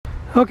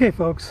Okay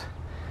folks,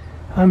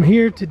 I'm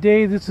here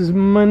today. This is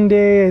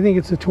Monday, I think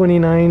it's the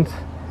 29th.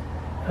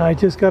 I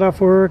just got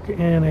off work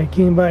and I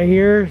came by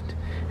here,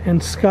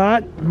 and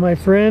Scott, my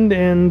friend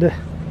and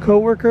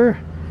co-worker,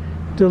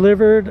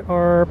 delivered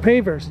our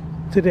pavers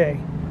today.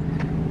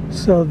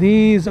 So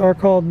these are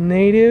called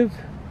native.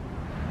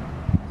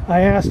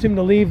 I asked him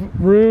to leave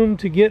room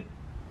to get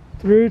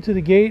through to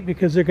the gate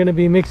because they're going to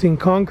be mixing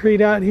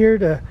concrete out here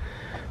to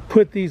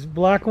put these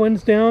black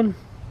ones down.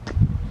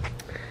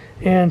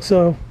 And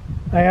so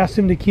I asked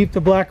him to keep the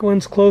black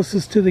ones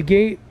closest to the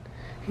gate.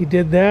 He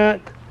did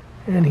that,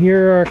 and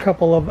here are a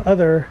couple of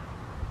other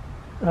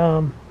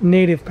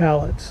native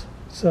pallets.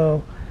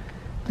 So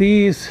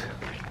this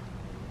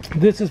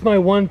is my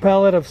one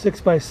pallet of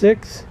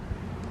 6x6,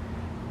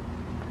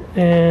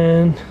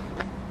 and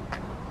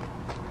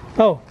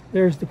oh,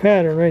 there's the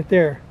pattern right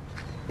there.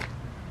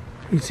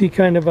 You see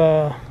kind of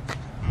a,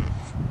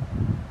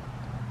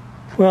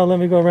 well, let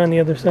me go around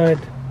the other side.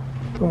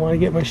 Don't want to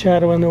get my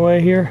shadow in the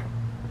way here.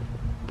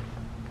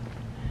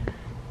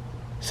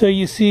 So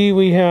you see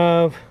we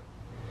have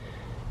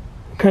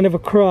kind of a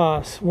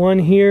cross, one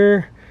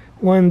here,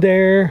 one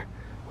there,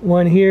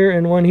 one here,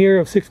 and one here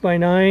of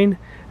 6x9,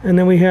 and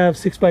then we have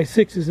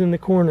 6x6s in the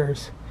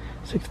corners.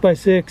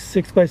 6x6,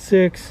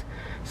 6x6,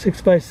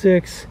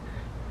 6x6,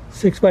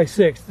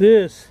 6x6.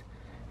 This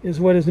is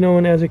what is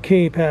known as a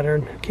K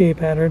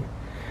pattern.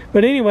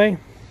 But anyway,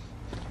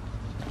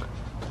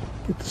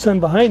 get the sun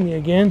behind me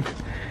again.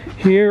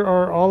 Here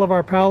are all of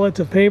our pallets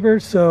of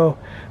pavers. So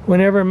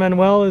whenever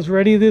Manuel is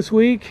ready this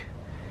week,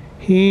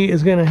 he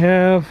is going to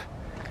have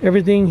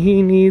everything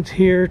he needs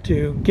here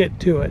to get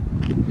to it.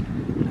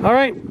 All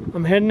right,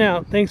 I'm heading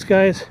out. Thanks,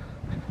 guys.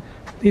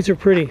 These are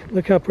pretty.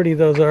 Look how pretty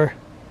those are.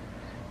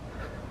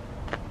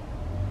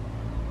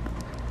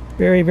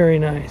 Very, very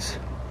nice.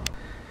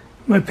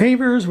 My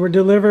pavers were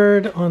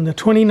delivered on the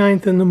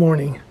 29th in the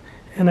morning,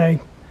 and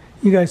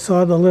you guys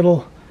saw the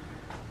little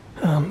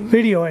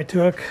video I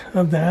took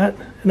of that,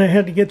 and I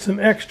had to get some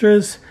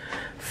extras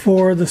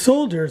for the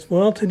soldiers.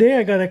 Well, today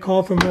I got a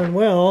call from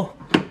Manuel,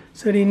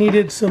 said he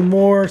needed some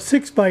more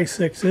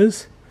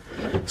 6x6s,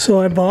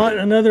 so I bought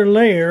another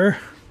layer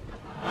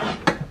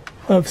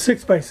of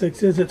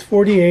 6x6s. It's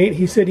 48.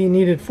 He said he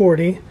needed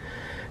 40,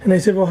 and I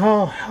said, well,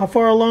 how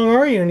far along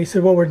are you? And he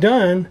said, well, we're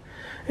done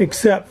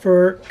except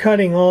for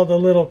cutting all the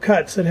little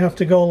cuts that have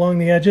to go along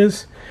the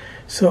edges.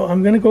 So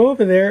I'm going to go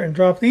over there and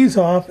drop these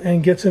off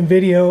and get some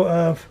video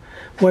of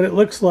what it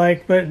looks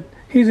like, but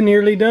he's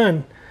nearly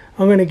done.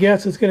 I'm going to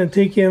guess it's going to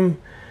take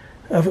him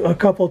a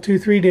couple,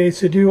 2-3 days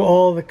to do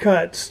all the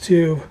cuts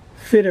to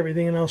fit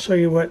everything, and I'll show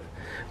you what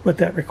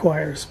that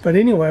requires. But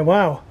anyway,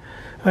 wow,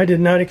 I did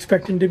not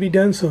expect him to be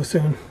done so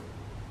soon.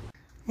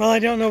 Well, I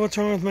don't know what's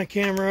wrong with my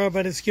camera,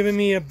 but it's giving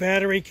me a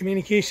battery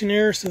communication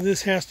error, so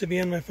this has to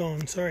be on my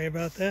phone. Sorry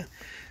about that.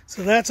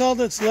 So that's all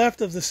that's left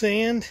of the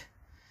sand.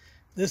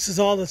 This is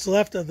all that's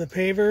left of the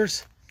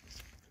pavers.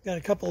 Got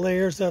a couple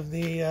layers of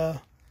the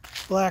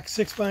black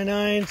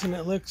 6x9s, and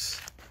it looks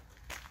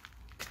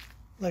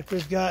like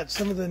we've got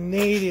some of the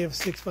native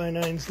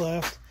 6x9s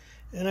left,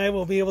 and I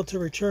will be able to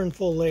return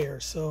full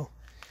layers, so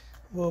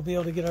we'll be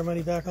able to get our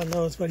money back on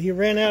those. But he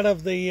ran out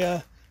of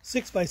the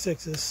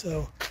 6x6s,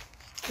 so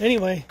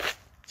anyway,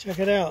 check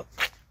it out.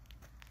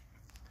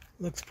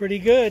 Looks pretty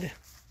good.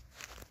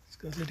 Let's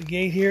go to the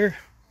gate here.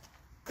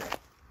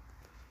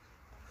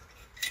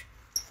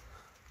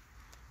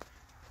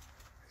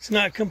 It's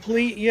not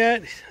complete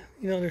yet,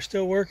 you know, they're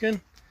still working.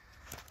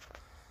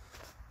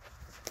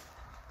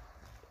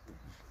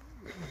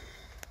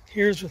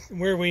 Here's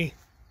where we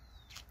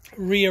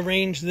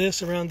rearrange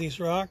this around these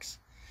rocks.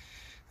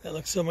 That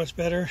looks so much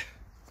better.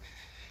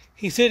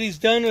 He said he's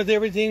done with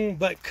everything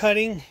but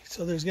cutting,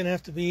 so there's going to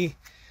have to be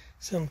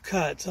some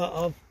cuts.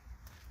 I'll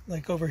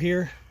like over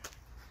here,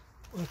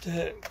 we'll have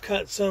to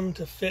cut some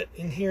to fit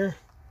in here.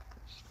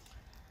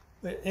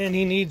 And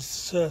he needs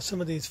some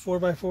of these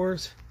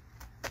 4x4s.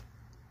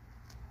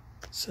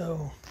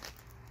 So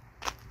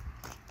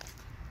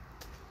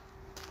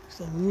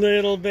a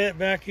little bit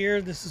back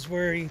here. This is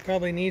where he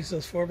probably needs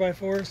those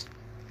 4x4s.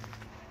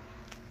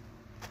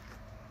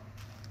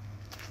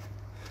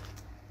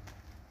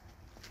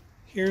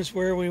 Here's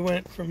where we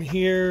went from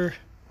here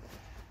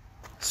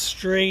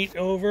straight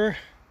over.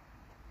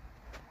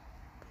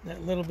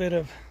 That little bit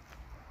of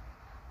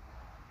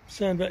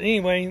sun, but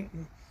anyway,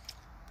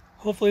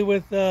 hopefully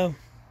with the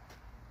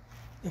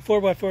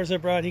 4x4s I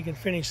brought, he can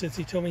finish this.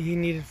 He told me he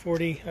needed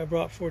 40. I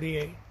brought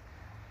 48.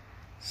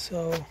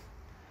 So,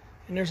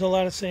 and there's a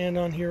lot of sand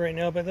on here right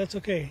now, but that's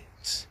okay.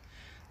 It's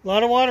a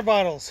lot of water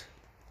bottles.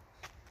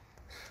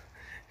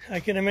 I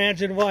can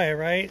imagine why,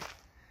 right?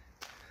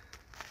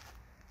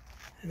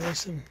 And there's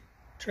some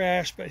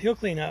trash, but he'll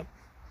clean up.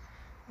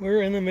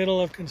 We're in the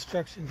middle of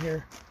construction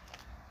here.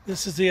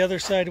 This is the other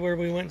side where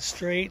we went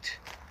straight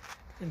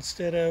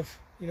instead of,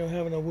 you know,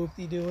 having a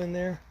whoop-de-doo in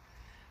there.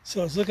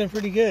 So it's looking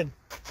pretty good.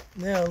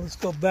 Now let's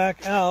go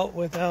back out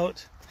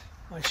without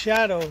my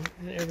shadow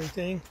and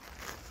everything.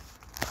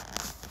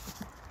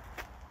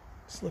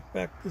 Let's look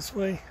back this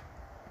way.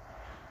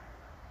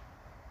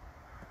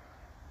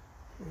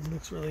 It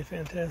looks really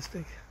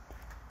fantastic.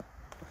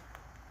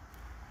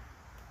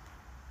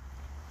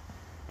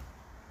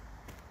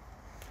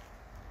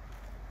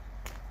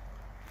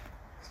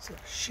 It's a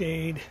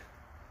shade.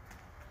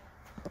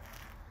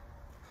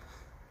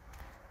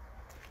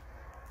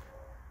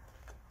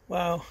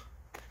 Wow,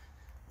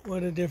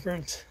 what a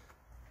difference.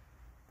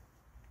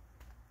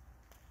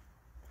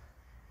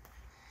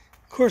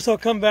 Of course, I'll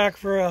come back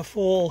for a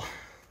full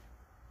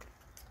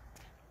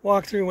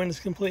walkthrough when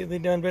it's completely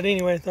done, but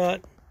anyway, I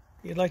thought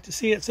you'd like to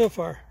see it so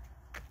far.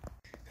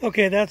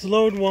 Okay, that's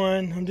load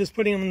one. I'm just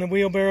putting them in the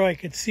wheelbarrow. I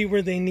could see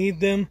where they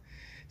need them,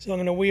 so I'm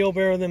going to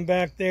wheelbarrow them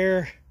back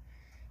there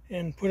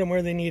and put them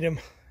where they need them.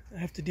 I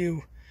have to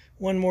do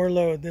one more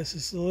load. This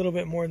is a little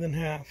bit more than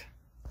half.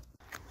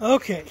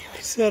 Okay, I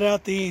set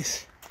out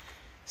these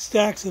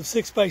stacks of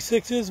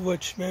 6x6s,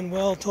 which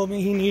Manuel told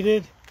me he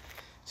needed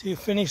to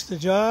finish the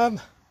job.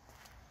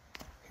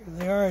 Here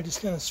they are. I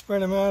just kind of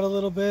spread them out a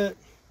little bit.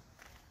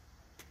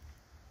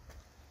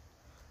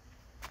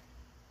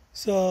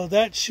 So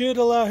that should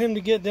allow him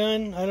to get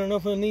done. I don't know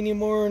if he'll need any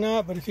more or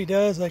not, but if he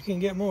does, I can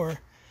get more.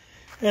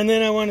 And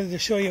then I wanted to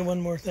show you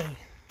one more thing.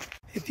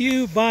 If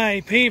you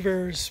buy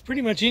pavers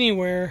pretty much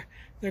anywhere,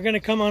 they're going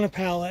to come on a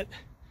pallet.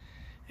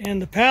 And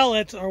the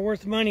pallets are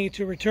worth money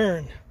to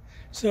return.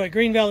 So at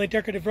Green Valley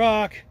Decorative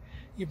Rock,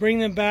 you bring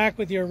them back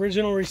with your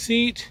original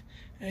receipt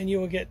and you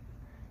will get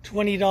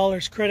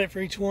 $20 credit for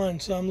each one.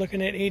 So I'm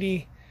looking at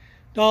 $80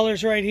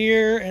 right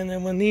here, and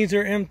then when these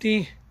are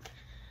empty,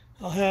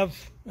 I'll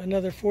have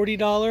another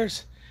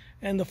 $40.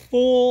 And the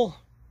full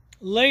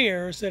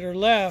layers that are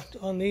left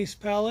on these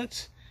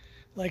pallets,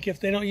 like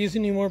if they don't use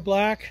any more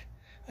black,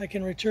 I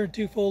can return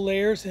 2 full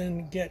layers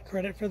and get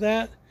credit for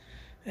that.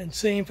 And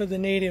same for the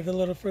native a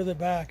little further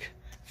back.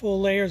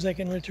 Full layers I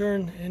can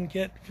return and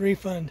get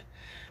refund.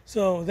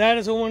 So that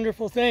is a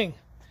wonderful thing.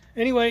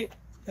 Anyway,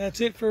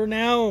 that's it for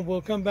now. We'll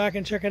come back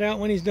and check it out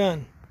when he's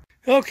done.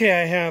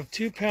 Okay, I have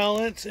 2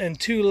 pallets and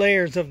 2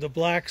 layers of the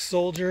black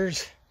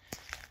soldiers.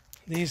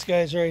 These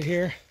guys right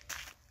here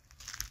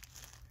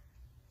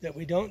that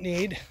we don't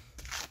need.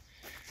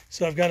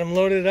 So I've got them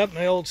loaded up,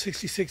 my old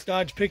 66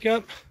 Dodge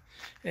pickup,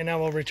 and I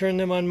will return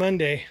them on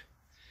Monday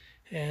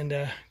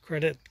and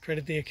credit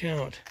the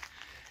account.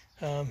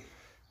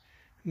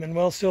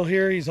 Manuel's still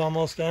here. He's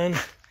almost done.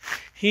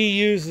 He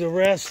used the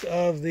rest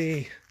of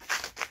the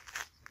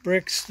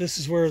bricks. This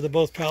is where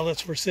both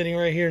pallets were sitting,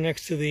 right here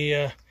next to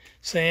the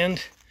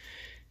sand,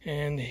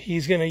 and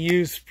he's going to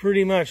use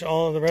pretty much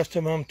all of the rest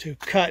of them to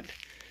cut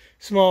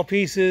small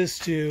pieces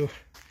to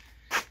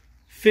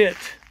fit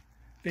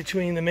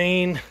between the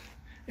main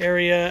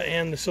area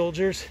and the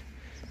soldiers.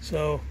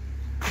 So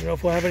I don't know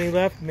if we'll have any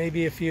left,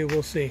 maybe a few,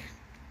 we'll see.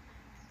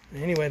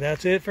 Anyway,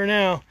 that's it for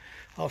now.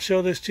 I'll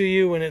show this to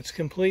you when it's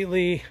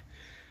completely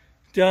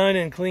done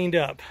and cleaned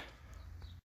up.